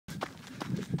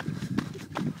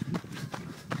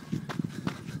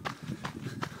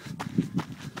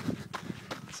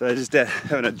So just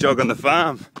having a jog on the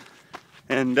farm,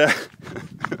 and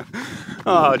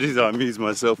oh geez, I amuse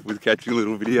myself with catching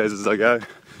little videos as I go.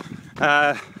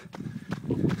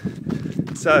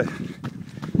 So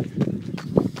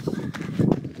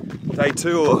day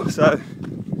 2 or so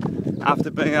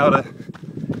after being able to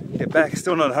get back,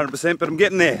 still not 100%, but I'm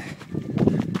getting there.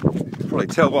 Probably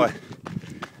tell by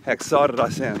how excited I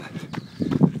sound.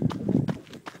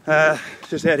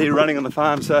 Just out here running on the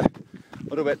farm, so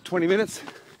I'll do about 20 minutes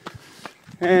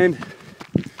and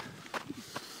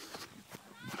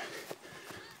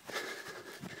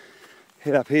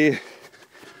head up here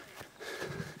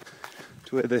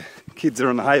to where the kids are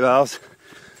on the hay bales.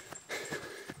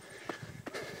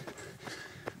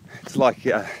 It's like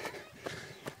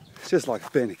it's just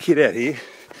like being a kid out here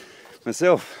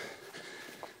myself.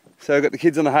 So I've got the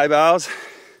kids on the hay bales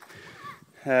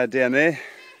down there.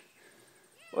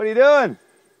 What are you doing?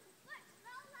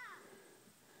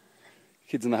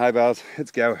 Kids on the hay bales. Let's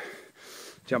go.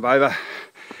 Jump over.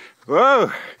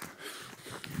 Whoa!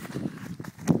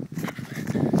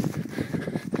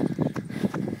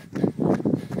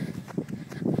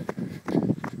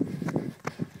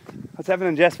 What's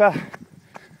happening, Jasper?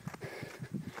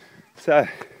 So,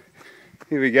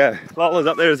 here we go. Lola's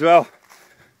up there as well.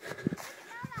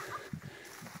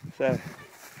 So,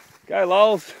 go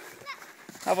Lols.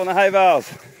 Up on the hay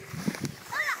bales.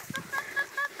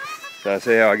 So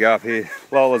see how I go up here.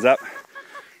 Lola's up.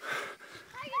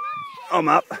 I'm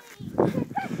up.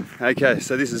 Okay,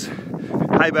 so this is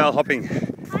hay bale hopping.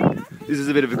 This is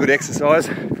a bit of a good exercise.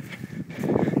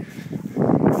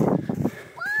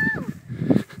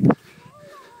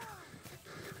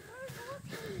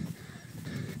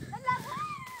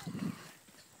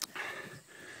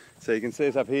 So you can see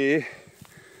us up here.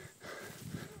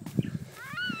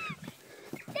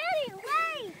 Daddy,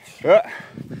 wait! Right.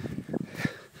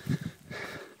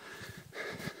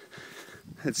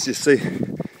 Let's just see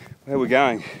where we're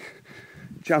going.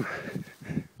 Jump.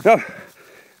 Go.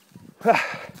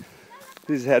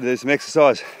 This is how to do some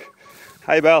exercise.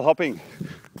 Hay bale hopping.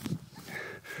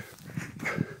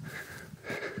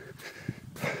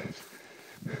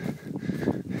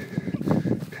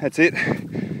 That's it.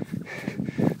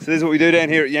 So this is what we do down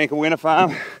here at Yanka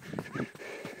Farm.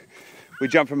 We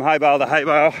jump from hay bale to hay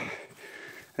bale.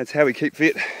 That's how we keep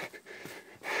fit.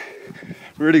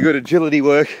 Really good agility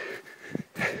work.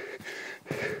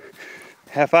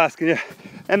 How fast can you?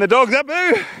 And the dog's up,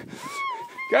 boo!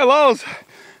 Go Lols!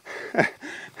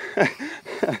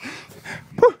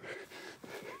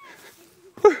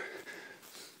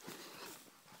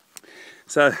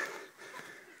 So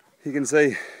you can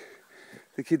see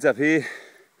the kids up here.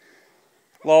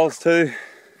 Lols too.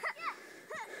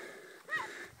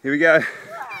 Here we go.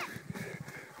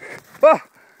 Oh!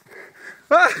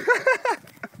 Ah!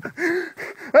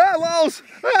 Ah, Lols!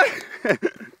 Ah!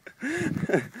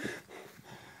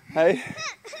 Hey,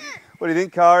 what do you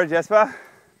think, Cara, Jasper?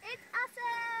 It's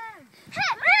awesome!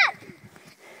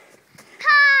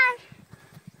 Hi!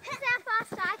 That's how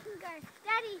fast I can go.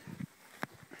 Daddy!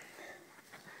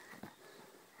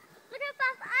 Look how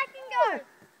fast I can go!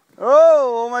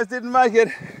 Oh, almost didn't make it.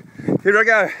 Here I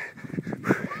go.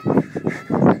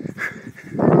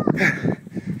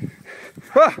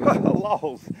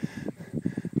 Lols.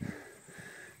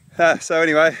 So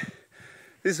anyway,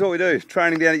 this is what we do.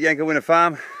 Training down at Yanka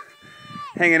Farm.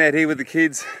 Hanging out here with the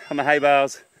kids on the hay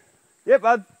bales. Yep,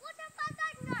 bud. Look how fast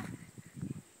I can go!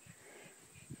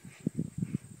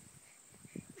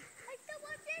 Are you still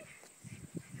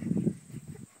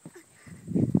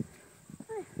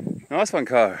watching? Nice one,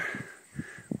 Cara.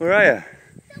 Where are you?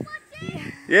 Still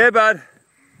watching? Yeah, bud.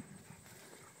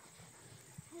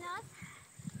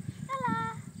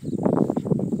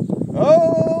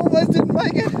 Oh, almost didn't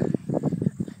make it.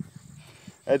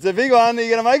 It's a big one. Are you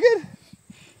going to make it?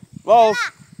 Lols.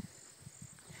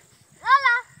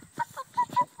 Lola!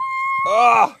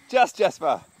 Oh, just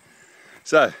Jasper.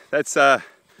 So that's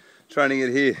training it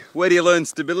here. Where do you learn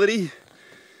stability,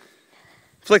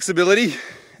 flexibility,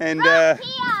 and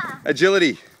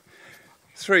agility?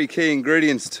 3 key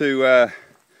ingredients to, I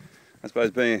suppose,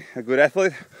 being a good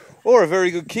athlete or a very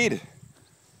good kid.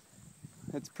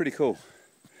 That's pretty cool.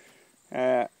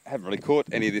 Haven't really caught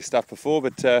any of this stuff before,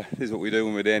 but this is what we do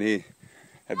when we're down here.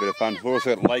 Have a bit of fun. We've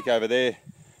also got a lake over there.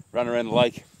 Run around the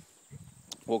lake,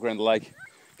 walk around the lake,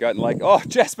 go out in the lake. Oh,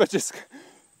 Jasper,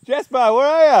 where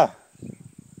are you?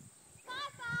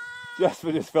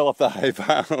 Jasper just fell off the hay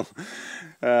bale.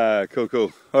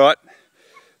 Cool. All right,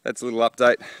 that's a little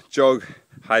update. Jog,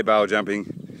 hay bale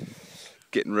jumping,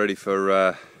 getting ready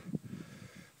for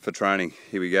training.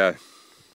 Here we go.